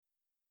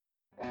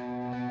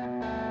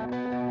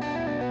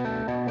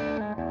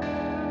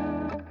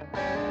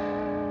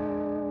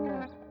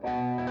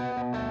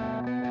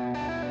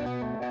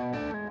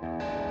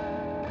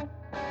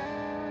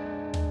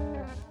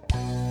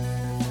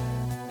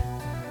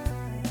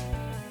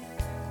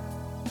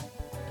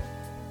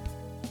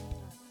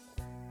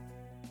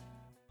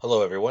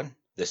Hello, everyone.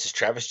 This is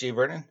Travis J.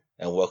 Vernon,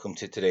 and welcome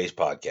to today's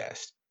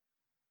podcast.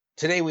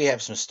 Today, we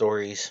have some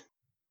stories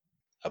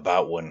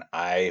about when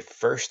I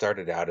first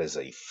started out as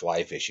a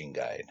fly fishing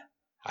guide.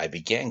 I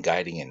began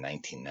guiding in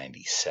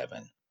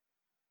 1997.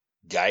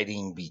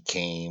 Guiding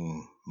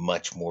became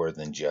much more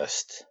than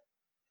just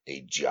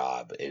a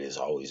job, it has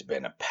always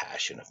been a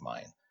passion of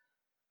mine.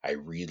 I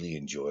really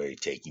enjoy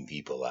taking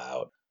people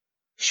out,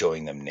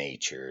 showing them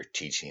nature,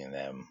 teaching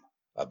them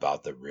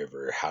about the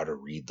river, how to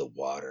read the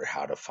water,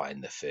 how to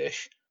find the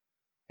fish,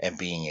 and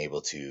being able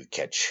to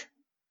catch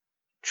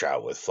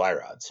trout with fly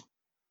rods.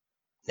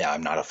 Now,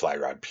 I'm not a fly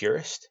rod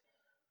purist.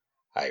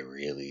 I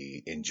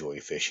really enjoy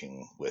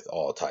fishing with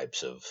all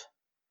types of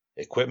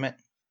equipment,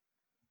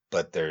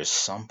 but there's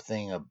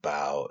something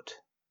about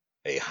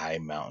a high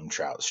mountain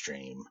trout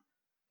stream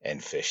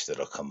and fish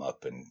that'll come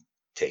up and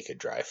take a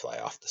dry fly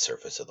off the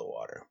surface of the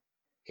water.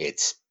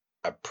 It's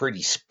a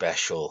pretty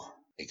special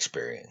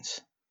experience.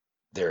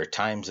 There are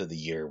times of the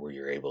year where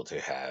you're able to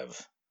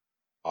have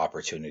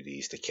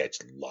opportunities to catch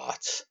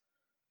lots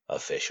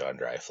of fish on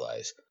dry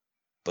flies,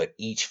 but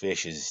each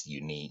fish is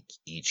unique.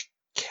 Each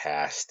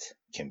cast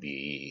can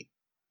be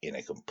in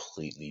a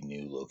completely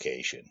new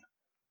location.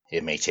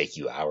 It may take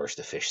you hours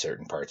to fish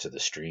certain parts of the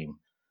stream,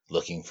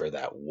 looking for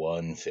that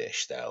one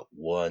fish, that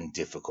one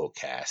difficult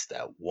cast,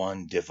 that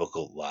one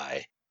difficult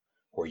lie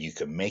where you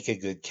can make a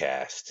good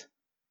cast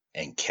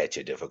and catch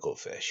a difficult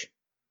fish.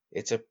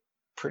 It's a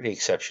pretty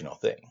exceptional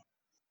thing.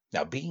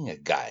 Now, being a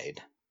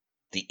guide,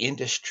 the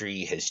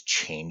industry has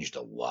changed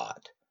a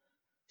lot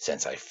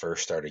since I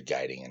first started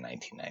guiding in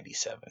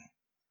 1997.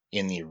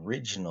 In the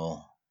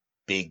original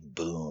big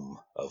boom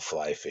of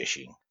fly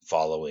fishing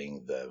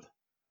following the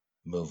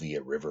movie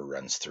A River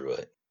Runs Through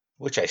It,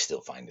 which I still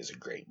find is a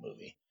great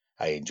movie.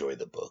 I enjoy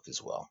the book as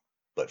well.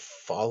 But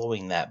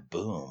following that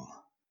boom,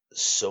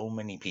 so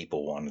many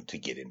people wanted to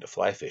get into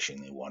fly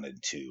fishing. They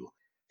wanted to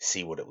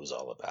see what it was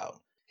all about,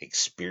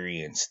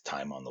 experience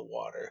time on the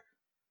water.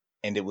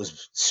 And it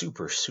was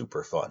super,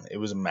 super fun. It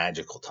was a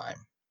magical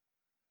time.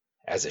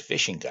 As a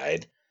fishing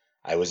guide,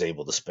 I was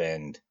able to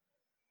spend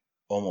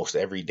almost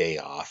every day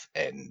off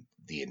and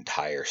the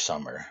entire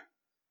summer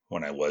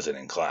when I wasn't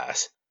in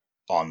class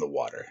on the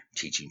water,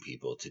 teaching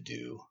people to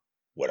do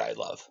what I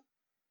love.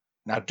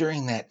 Now,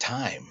 during that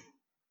time,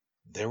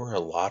 there were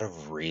a lot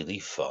of really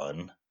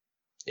fun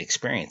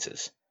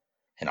experiences,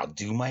 and I'll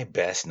do my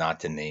best not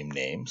to name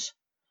names,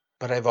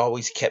 but I've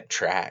always kept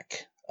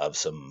track of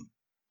some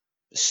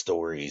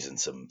stories and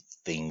some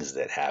things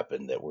that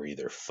happened that were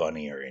either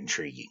funny or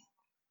intriguing.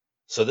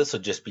 So this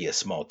will just be a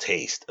small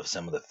taste of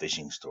some of the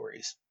fishing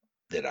stories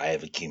that I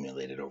have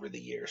accumulated over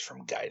the years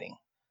from guiding.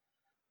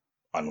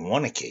 On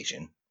one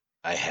occasion,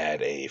 I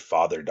had a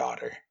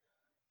father-daughter,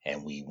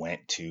 and we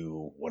went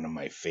to one of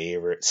my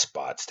favorite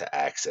spots to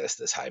access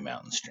this high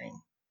mountain stream.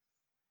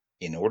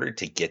 In order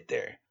to get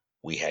there,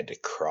 we had to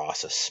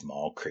cross a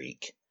small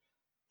creek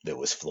that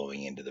was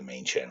flowing into the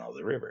main channel of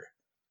the river.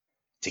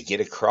 To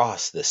get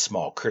across this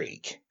small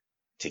creek,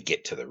 to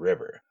get to the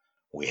river,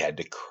 we had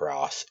to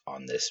cross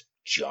on this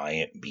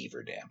giant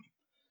beaver dam.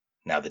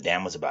 Now, the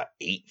dam was about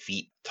 8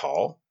 feet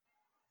tall,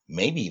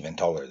 maybe even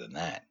taller than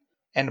that,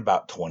 and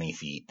about 20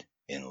 feet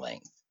in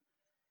length.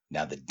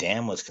 Now, the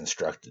dam was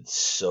constructed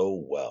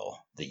so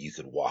well that you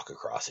could walk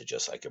across it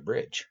just like a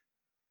bridge.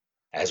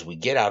 As we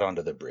get out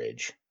onto the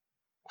bridge,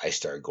 I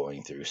start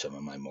going through some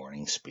of my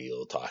morning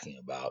spiel, talking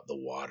about the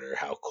water,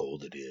 how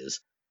cold it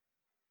is,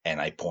 and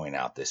I point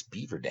out this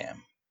beaver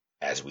dam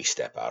as we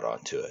step out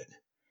onto it.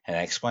 And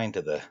I explain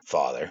to the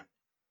father,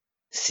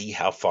 see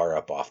how far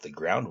up off the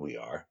ground we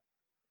are?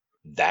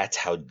 That's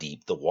how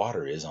deep the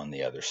water is on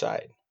the other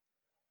side.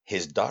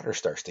 His daughter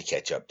starts to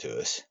catch up to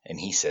us, and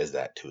he says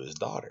that to his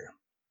daughter.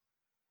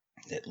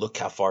 Look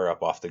how far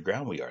up off the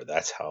ground we are.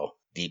 That's how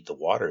deep the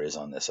water is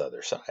on this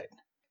other side.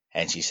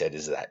 And she said,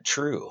 is that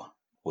true?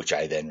 Which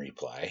I then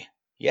reply,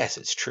 yes,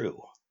 it's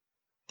true.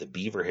 The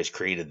beaver has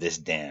created this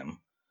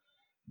dam,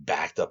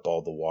 backed up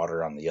all the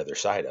water on the other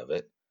side of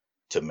it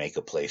to make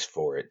a place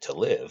for it to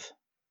live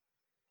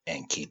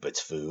and keep its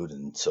food,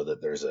 and so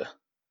that there's a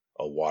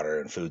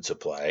water and food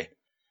supply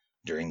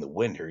during the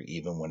winter,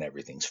 even when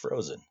everything's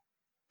frozen.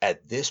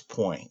 At this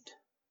point,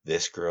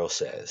 this girl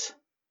says,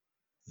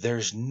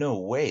 there's no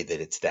way that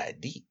it's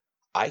that deep.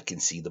 I can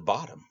see the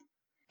bottom,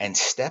 and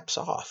steps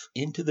off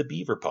into the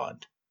beaver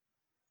pond.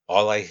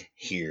 All I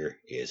hear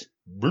is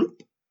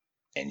bloop,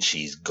 and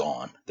she's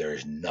gone.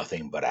 There's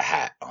nothing but a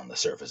hat on the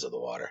surface of the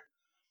water.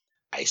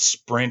 I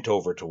sprint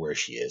over to where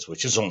she is,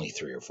 which is only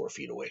 3 or 4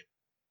 feet away.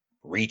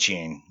 Reach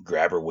in,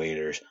 grab her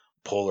waders,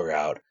 pull her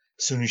out.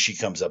 As soon as she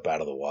comes up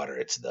out of the water,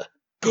 it's the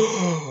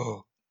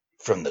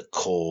from the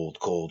cold,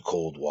 cold,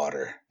 cold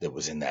water that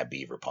was in that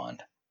beaver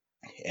pond.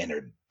 And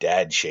her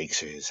dad shakes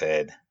his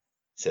head,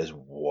 says,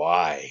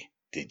 why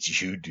did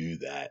you do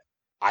that?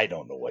 I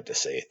don't know what to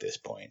say at this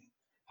point.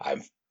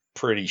 I'm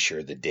pretty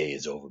sure the day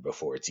is over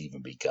before it's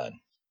even begun.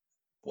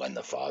 When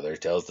the father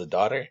tells the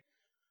daughter,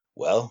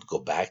 well, go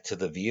back to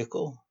the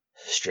vehicle,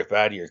 strip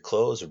out of your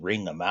clothes,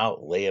 wring them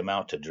out, lay them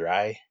out to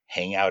dry,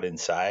 hang out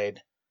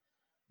inside,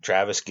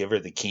 Travis, give her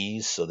the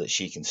keys so that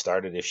she can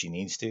start it if she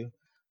needs to,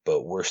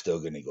 but we're still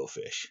going to go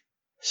fish.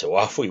 So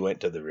off we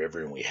went to the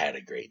river and we had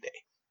a great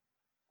day.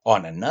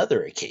 On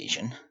another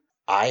occasion,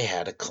 I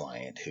had a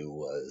client who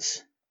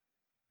was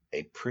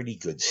a pretty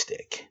good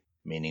stick,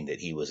 meaning that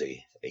he was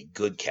a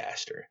good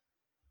caster.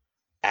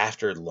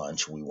 After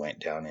lunch, we went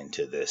down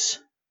into this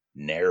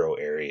narrow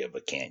area of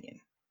a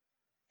canyon.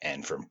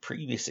 And from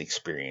previous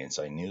experience,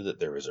 I knew that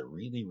there was a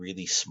really,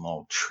 really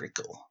small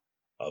trickle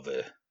of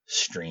a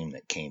stream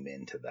that came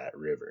into that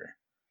river.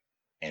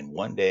 And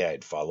one day I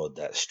had followed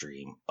that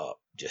stream up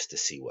just to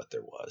see what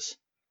there was.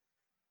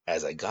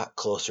 As I got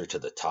closer to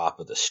the top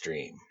of the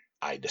stream,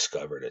 I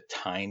discovered a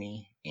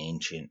tiny,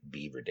 ancient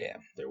beaver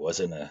dam. There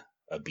wasn't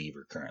a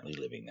beaver currently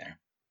living there.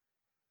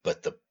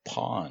 But the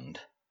pond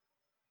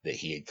that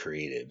he had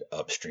created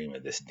upstream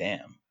of this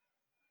dam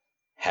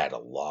had a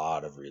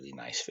lot of really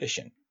nice fish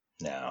in.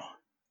 Now,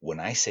 when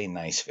I say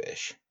nice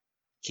fish,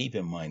 keep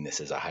in mind this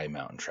is a high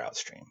mountain trout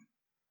stream.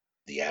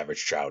 The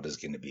average trout is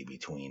going to be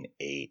between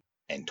 8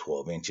 and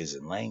 12 inches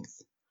in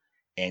length.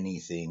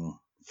 Anything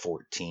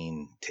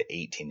 14 to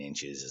 18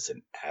 inches is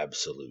an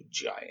absolute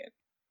giant.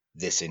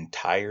 This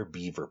entire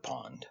beaver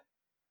pond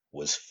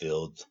was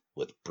filled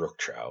with brook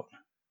trout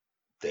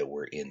that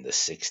were in the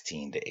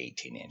 16 to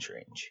 18 inch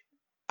range.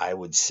 I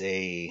would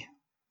say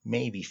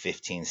maybe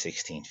 15,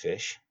 16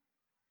 fish.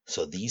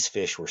 So these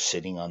fish were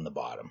sitting on the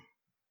bottom,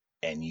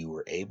 and you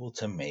were able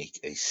to make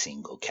a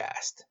single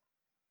cast.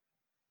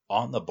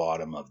 On the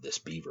bottom of this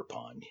beaver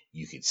pond,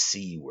 you could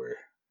see where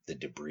the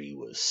debris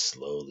was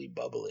slowly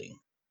bubbling,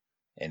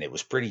 and it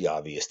was pretty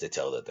obvious to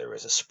tell that there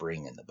was a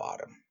spring in the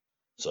bottom.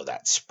 So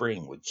that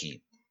spring would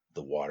keep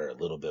the water a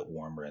little bit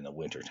warmer in the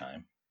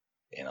wintertime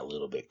and a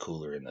little bit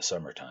cooler in the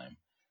summertime,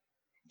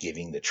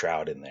 giving the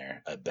trout in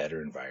there a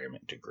better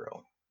environment to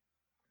grow.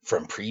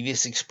 From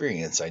previous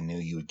experience, I knew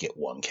you would get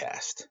one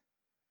cast.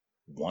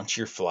 Once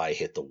your fly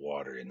hit the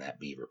water in that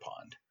beaver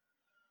pond,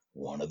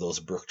 one of those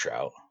brook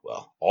trout,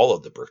 well, all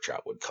of the brook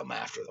trout would come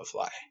after the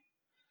fly.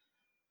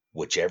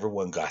 Whichever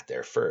one got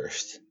there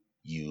first,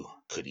 you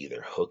could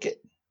either hook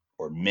it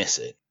or miss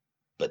it,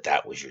 but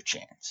that was your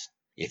chance.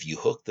 If you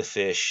hooked the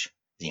fish,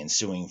 the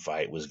ensuing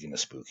fight was going to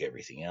spook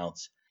everything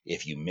else.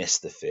 If you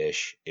missed the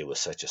fish, it was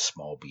such a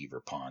small beaver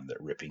pond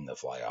that ripping the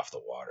fly off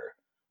the water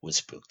would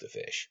spook the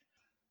fish.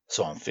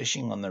 So I'm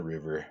fishing on the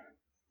river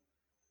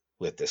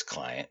with this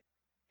client,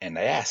 and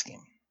I ask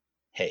him,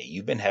 hey,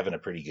 you've been having a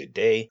pretty good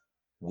day.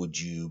 Would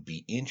you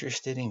be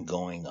interested in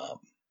going up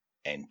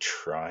and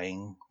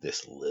trying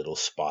this little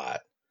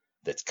spot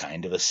that's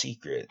kind of a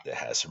secret that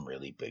has some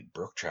really big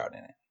brook trout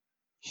in it?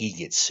 He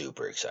gets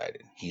super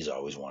excited. He's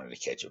always wanted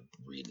to catch a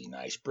really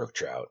nice brook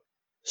trout,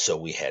 so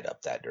we head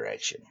up that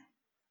direction.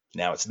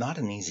 Now, it's not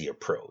an easy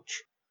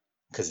approach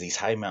because these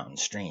high mountain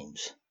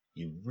streams,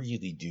 you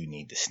really do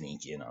need to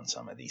sneak in on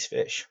some of these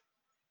fish.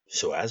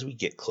 So as we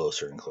get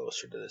closer and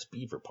closer to this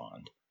beaver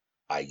pond,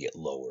 I get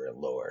lower and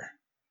lower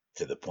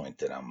to the point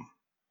that I'm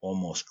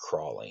almost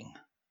crawling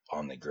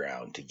on the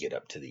ground to get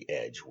up to the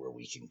edge where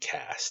we can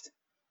cast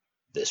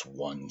this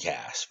one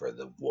cast for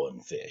the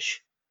one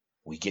fish.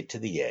 We get to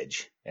the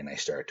edge and I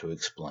start to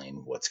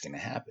explain what's going to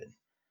happen.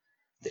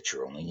 That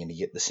you're only going to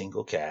get the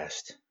single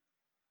cast,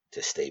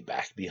 to stay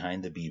back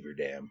behind the beaver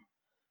dam,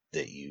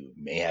 that you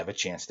may have a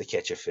chance to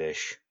catch a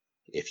fish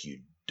if you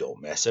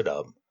don't mess it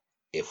up.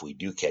 If we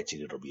do catch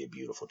it, it'll be a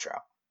beautiful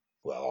trout.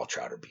 Well, all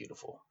trout are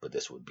beautiful, but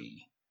this would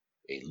be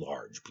a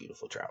large,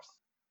 beautiful trout.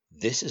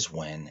 This is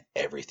when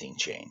everything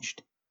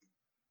changed.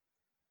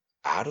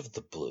 Out of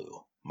the blue,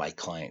 my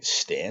client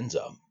stands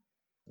up,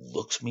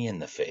 looks me in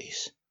the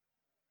face,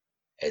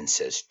 and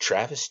says,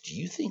 Travis, do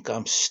you think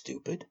I'm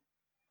stupid?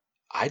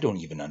 I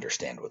don't even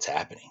understand what's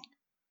happening.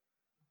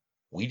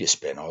 We just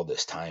spent all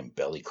this time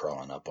belly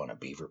crawling up on a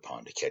beaver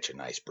pond to catch a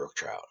nice brook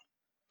trout,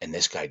 and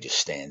this guy just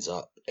stands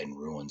up and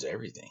ruins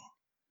everything.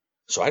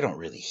 So I don't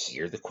really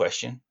hear the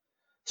question,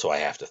 so I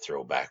have to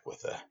throw back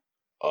with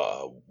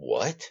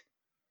what?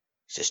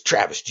 He says,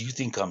 Travis, do you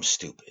think I'm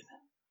stupid?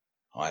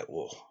 All right,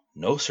 well,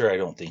 no, sir, I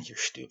don't think you're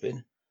stupid.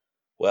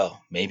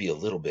 Well, maybe a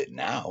little bit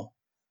now.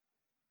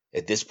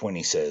 At this point,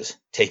 he says,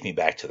 take me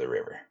back to the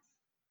river.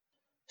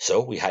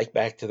 So we hike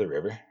back to the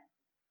river.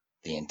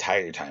 The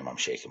entire time I'm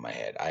shaking my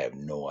head. I have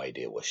no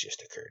idea what's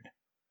just occurred.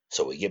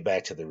 So we get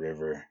back to the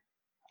river.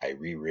 I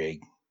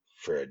re-rig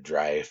for a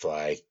dry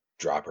fly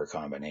dropper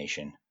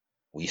combination.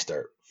 We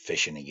start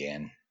fishing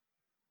again.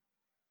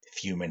 A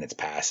few minutes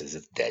passes.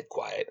 It's dead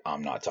quiet.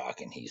 I'm not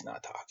talking. He's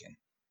not talking.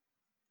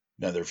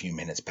 Another few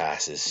minutes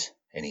passes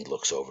and he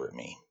looks over at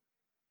me.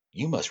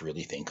 You must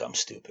really think I'm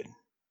stupid. I'm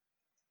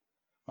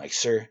like,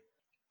 sir,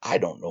 I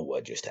don't know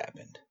what just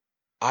happened.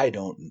 I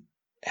don't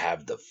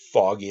have the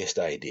foggiest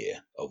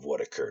idea of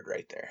what occurred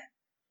right there.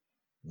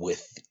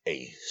 With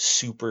a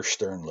super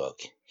stern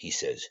look, he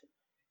says,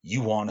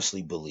 you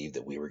honestly believe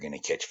that we were going to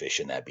catch fish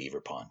in that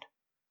beaver pond?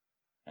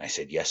 And I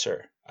said, yes,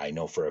 sir. I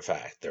know for a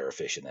fact there are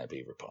fish in that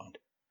beaver pond.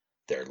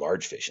 There are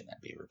large fish in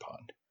that beaver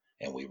pond,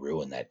 and we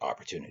ruined that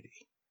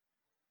opportunity.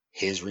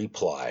 His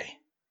reply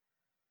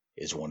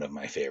is one of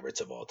my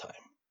favorites of all time.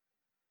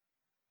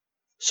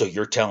 So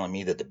you're telling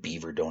me that the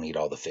beaver don't eat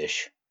all the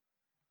fish?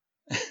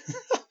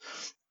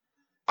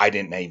 I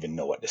didn't even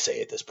know what to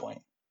say at this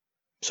point.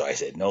 So I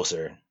said, no,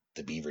 sir,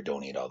 the beaver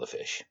don't eat all the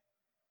fish.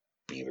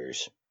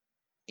 Beavers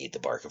eat the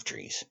bark of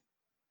trees.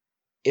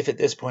 If at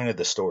this point of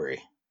the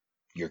story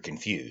you're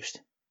confused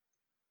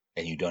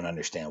and you don't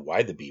understand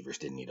why the beavers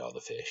didn't eat all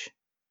the fish,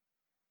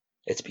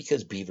 it's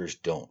because beavers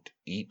don't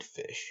eat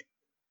fish.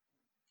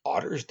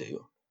 Otters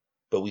do,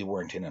 but we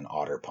weren't in an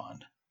otter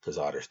pond because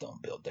otters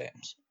don't build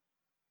dams.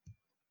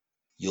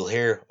 You'll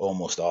hear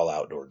almost all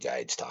outdoor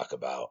guides talk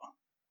about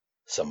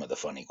some of the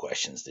funny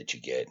questions that you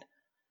get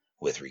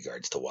with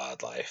regards to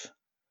wildlife.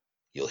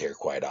 You'll hear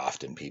quite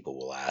often people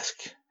will ask,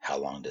 how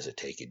long does it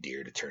take a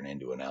deer to turn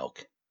into an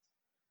elk?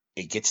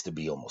 It gets to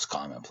be almost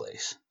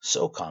commonplace.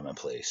 So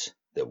commonplace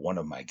that one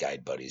of my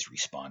guide buddies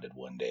responded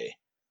one day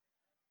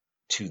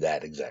to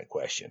that exact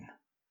question.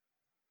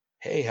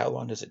 Hey, how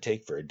long does it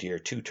take for a deer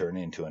to turn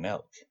into an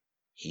elk?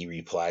 He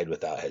replied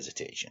without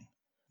hesitation,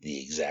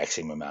 the exact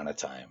same amount of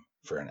time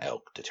for an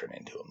elk to turn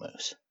into a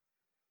moose.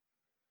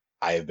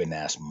 I have been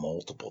asked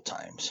multiple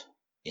times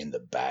in the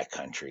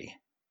backcountry,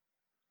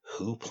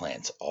 who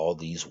plants all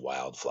these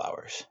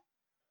wildflowers?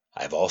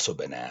 I've also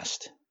been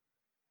asked,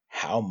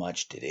 how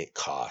much did it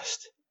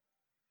cost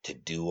to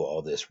do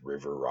all this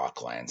river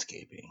rock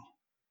landscaping?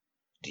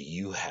 Do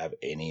you have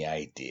any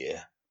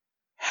idea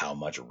how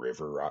much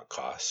river rock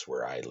costs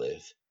where I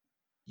live?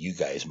 You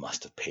guys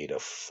must have paid a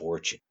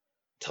fortune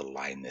to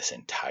line this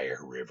entire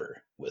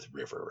river with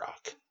river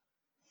rock.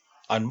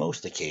 On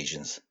most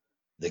occasions,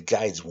 the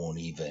guides won't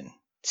even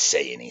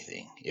say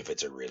anything if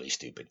it's a really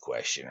stupid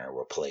question, or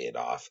will play it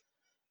off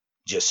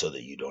just so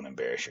that you don't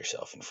embarrass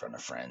yourself in front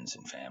of friends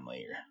and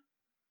family or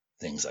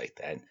things like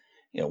that.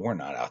 We're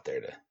not out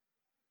there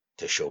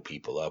to show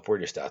people up. We're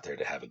just out there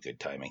to have a good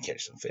time and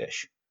catch some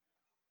fish.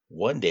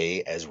 One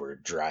day as we're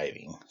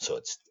driving, so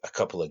it's a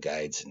couple of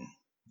guides and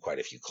quite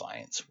a few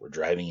clients, we're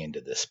driving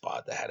into this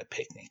spot that had a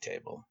picnic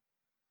table,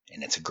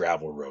 and it's a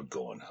gravel road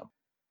going up.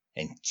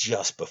 And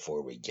just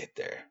before we get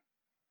there,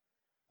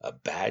 a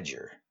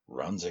badger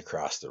runs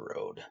across the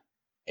road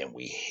and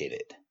we hit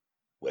it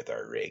with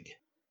our rig.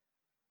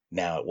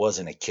 Now, it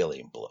wasn't a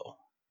killing blow,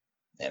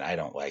 and I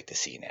don't like to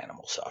see an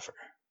animal suffer.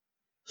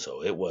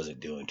 So it wasn't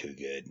doing too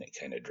good, and it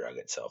kind of drug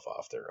itself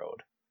off the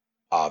road.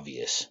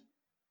 Obvious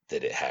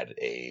that it had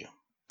a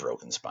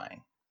broken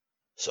spine.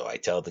 So I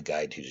tell the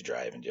guide who's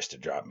driving just to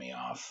drop me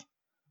off.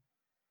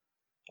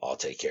 I'll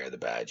take care of the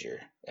badger,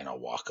 and I'll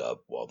walk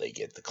up while they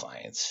get the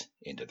clients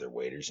into their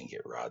waders and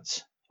get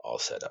rods all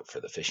set up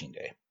for the fishing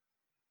day.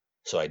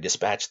 So I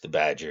dispatch the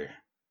badger,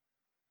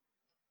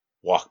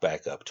 walk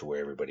back up to where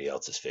everybody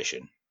else is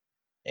fishing,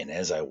 and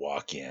as I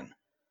walk in,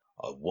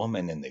 a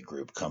woman in the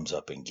group comes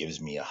up and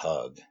gives me a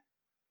hug.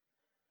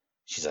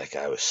 She's like,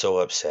 I was so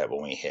upset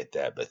when we hit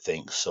that, but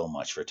thanks so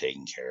much for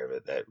taking care of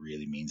it. That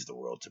really means the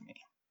world to me.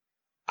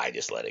 I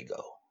just let it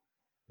go.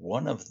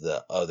 One of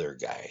the other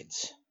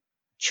guides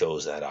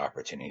chose that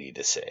opportunity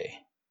to say,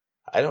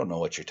 I don't know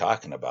what you're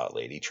talking about,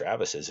 lady.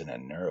 Travis isn't a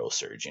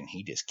neurosurgeon.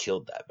 He just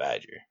killed that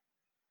badger.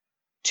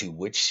 To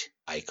which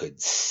I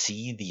could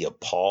see the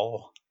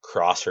appall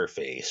cross her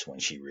face when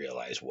she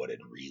realized what had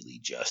really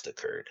just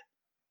occurred.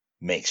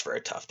 Makes for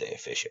a tough day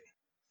of fishing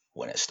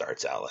when it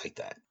starts out like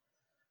that.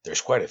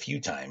 There's quite a few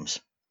times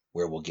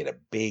where we'll get a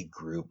big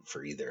group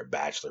for either a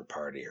bachelor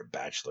party or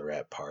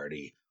bachelorette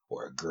party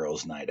or a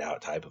girls' night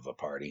out type of a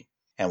party,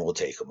 and we'll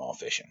take them all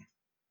fishing.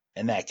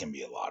 And that can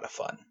be a lot of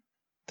fun.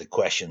 The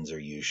questions are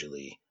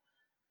usually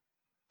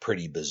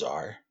pretty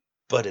bizarre,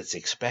 but it's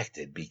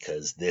expected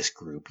because this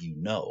group,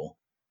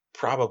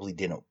 probably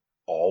didn't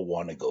all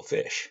want to go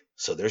fish.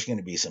 So there's going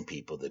to be some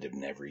people that have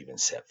never even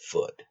set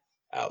foot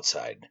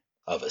outside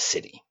of a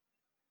city,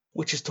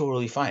 which is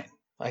totally fine.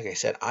 Like I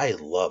said, I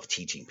love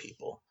teaching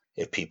people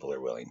if people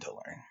are willing to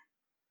learn.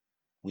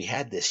 We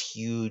had this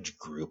huge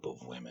group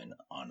of women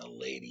on a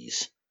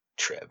ladies'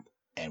 trip,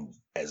 and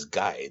as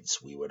guides,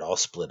 we would all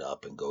split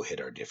up and go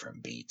hit our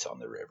different beats on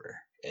the river,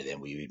 and then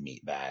we would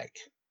meet back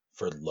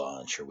for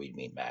lunch, or we'd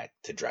meet back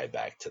to drive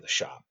back to the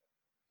shop.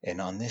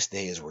 And on this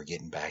day, as we're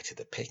getting back to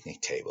the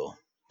picnic table,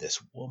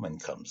 this woman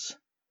comes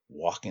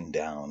walking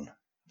down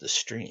the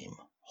stream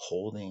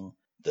holding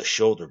the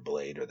shoulder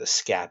blade or the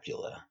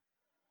scapula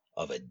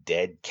of a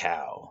dead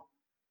cow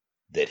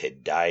that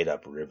had died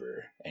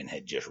upriver and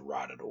had just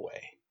rotted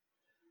away.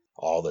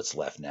 All that's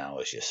left now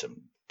is just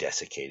some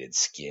desiccated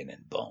skin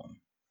and bone.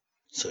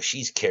 So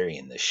she's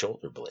carrying the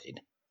shoulder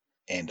blade,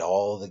 and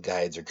all the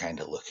guides are kind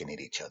of looking at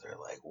each other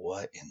like,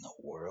 what in the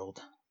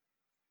world?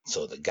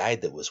 So the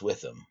guide that was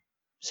with them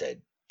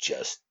said,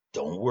 just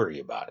don't worry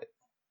about it.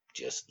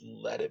 Just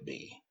let it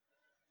be.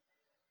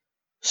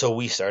 So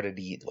we started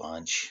to eat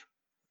lunch,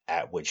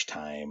 at which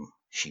time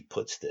she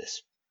puts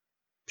this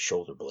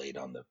shoulder blade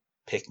on the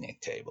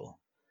picnic table,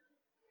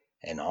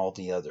 and all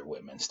the other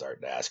women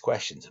start to ask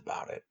questions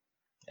about it.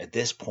 At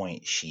this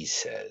point, she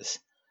says,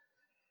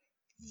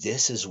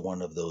 this is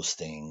one of those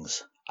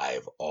things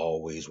I've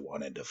always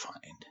wanted to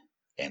find,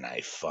 and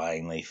I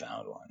finally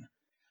found one.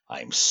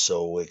 I'm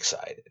so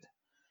excited.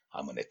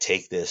 I'm going to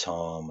take this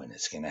home and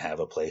it's going to have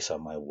a place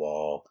on my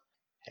wall.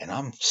 And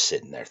I'm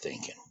sitting there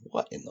thinking,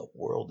 what in the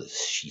world is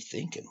she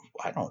thinking?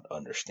 I don't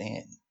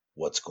understand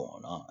what's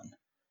going on.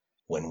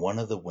 When one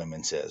of the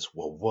women says,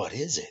 well, what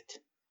is it?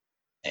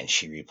 And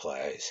she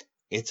replies,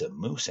 it's a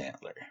moose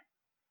antler.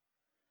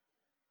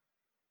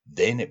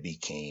 Then it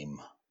became,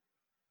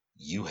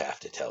 you have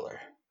to tell her.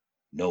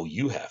 No,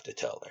 you have to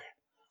tell her.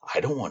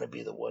 I don't want to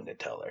be the one to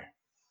tell her.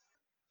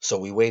 So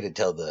we waited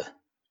till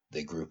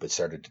the group had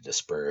started to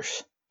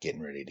disperse,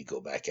 getting ready to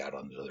go back out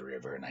onto the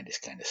river, and I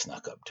just kind of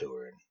snuck up to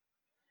her and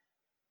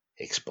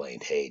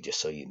explained, hey, just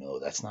so you know,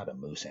 that's not a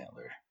moose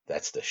antler.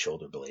 That's the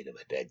shoulder blade of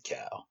a dead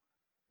cow.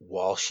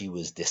 While she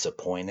was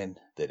disappointed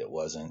that it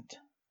wasn't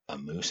a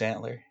moose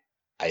antler,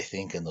 I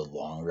think in the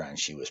long run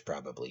she was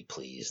probably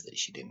pleased that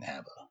she didn't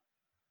have a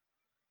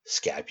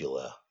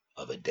scapula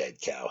of a dead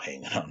cow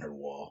hanging on her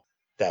wall.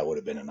 That would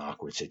have been an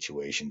awkward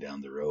situation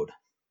down the road.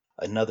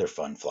 Another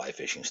fun fly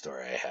fishing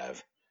story I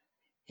have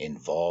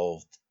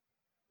involved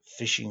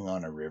fishing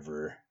on a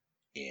river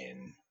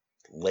in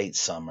late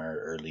summer,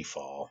 early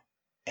fall,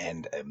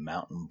 and a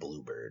mountain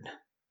bluebird.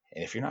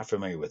 And if you're not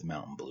familiar with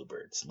mountain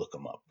bluebirds, look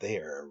them up. They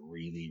are a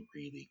really,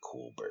 really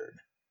cool bird.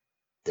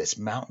 This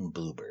mountain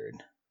bluebird,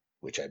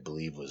 which I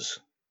believe was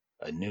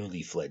a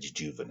newly fledged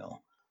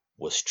juvenile,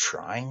 was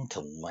trying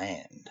to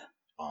land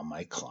on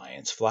my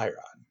client's fly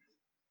rod.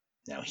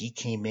 Now, he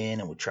came in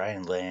and would try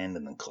and land,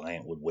 and the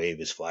client would wave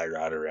his fly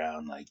rod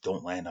around like,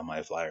 don't land on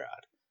my fly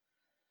rod.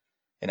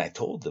 And I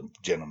told the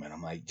gentleman,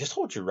 I'm like, just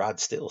hold your rod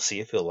still,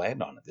 see if he'll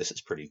land on it. This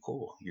is pretty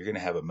cool. You're going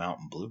to have a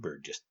mountain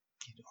bluebird just,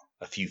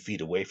 a few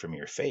feet away from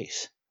your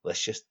face.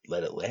 Let's just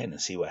let it land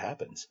and see what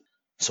happens.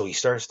 So he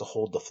starts to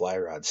hold the fly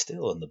rod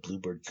still, and the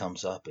bluebird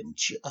comes up, and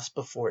just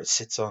before it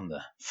sits on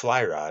the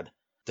fly rod,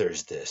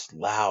 there's this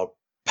loud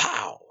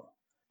pow,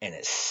 and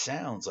it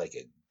sounds like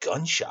a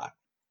gunshot.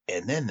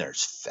 And then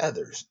there's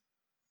feathers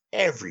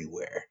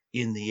everywhere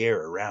in the air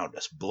around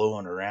us,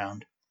 blowing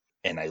around.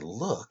 And I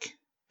look,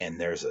 and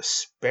there's a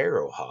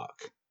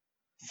sparrowhawk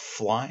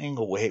flying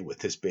away with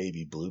this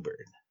baby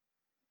bluebird.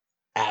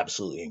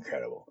 Absolutely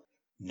incredible.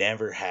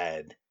 Never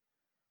had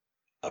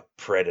a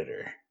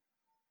predator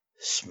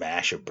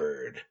smash a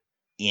bird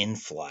in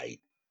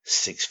flight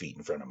 6 feet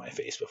in front of my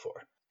face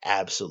before.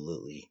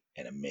 Absolutely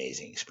an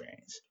amazing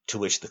experience. To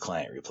which the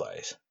client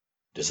replies,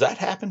 does that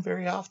happen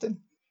very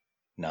often?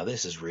 Now,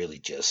 this is really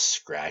just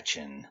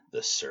scratching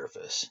the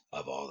surface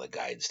of all the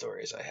guide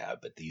stories I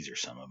have, but these are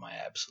some of my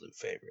absolute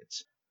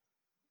favorites.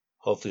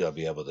 Hopefully, I'll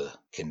be able to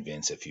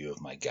convince a few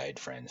of my guide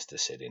friends to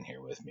sit in here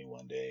with me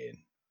one day, and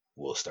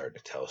we'll start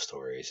to tell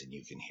stories, and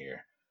you can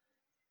hear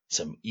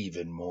some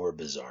even more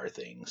bizarre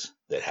things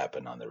that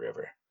happen on the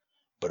river.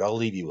 But I'll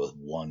leave you with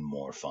one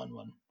more fun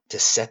one. To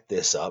set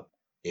this up,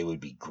 it would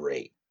be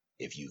great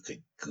if you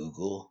could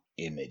Google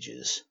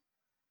images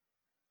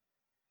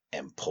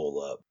and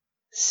pull up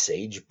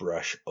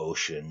sagebrush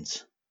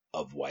oceans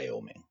of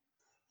Wyoming.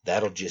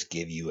 That'll just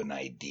give you an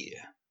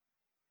idea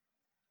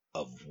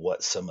of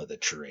what some of the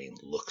terrain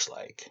looks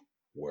like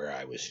where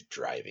I was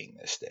driving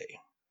this day.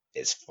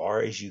 As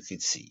far as you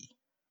could see,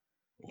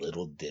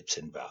 little dips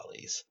and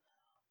valleys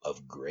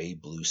of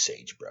gray-blue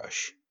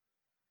sagebrush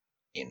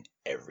in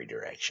every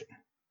direction,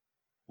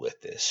 with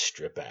this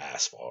strip of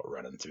asphalt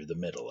running through the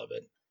middle of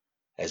it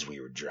as we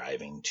were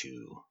driving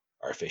to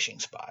our fishing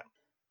spot.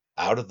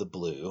 Out of the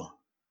blue,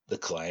 the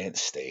client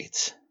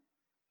states,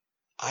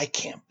 I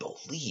can't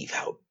believe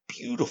how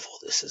beautiful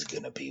this is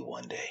going to be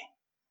one day.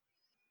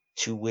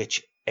 To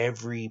which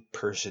every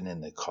person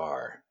in the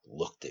car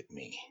looked at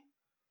me,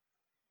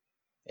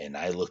 and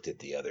I looked at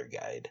the other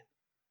guide.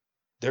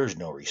 There's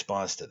no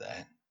response to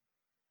that,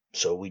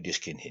 so we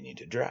just continue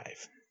to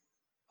drive.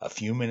 A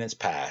few minutes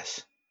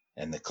pass,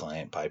 and the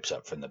client pipes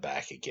up from the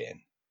back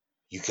again.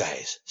 You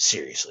guys,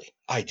 seriously,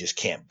 I just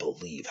can't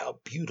believe how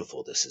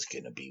beautiful this is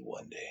going to be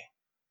one day.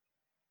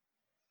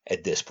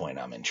 At this point,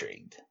 I'm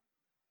intrigued.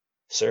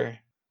 Sir,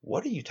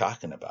 what are you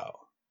talking about?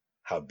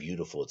 How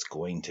beautiful it's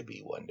going to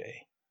be one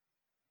day.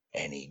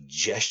 And he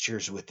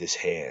gestures with his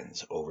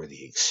hands over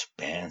the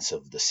expanse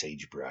of the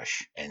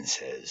sagebrush and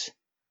says,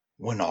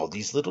 when all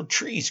these little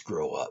trees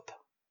grow up.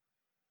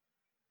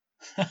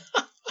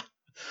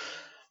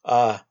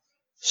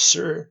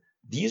 Sir,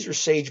 these are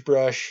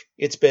sagebrush.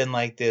 It's been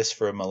like this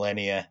for a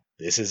millennia.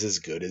 This is as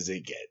good as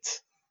it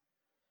gets.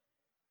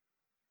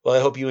 Well, I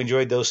hope you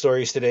enjoyed those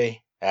stories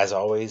today. As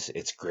always,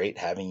 it's great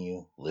having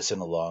you listen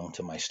along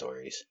to my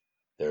stories.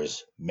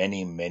 There's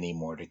many, many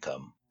more to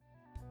come.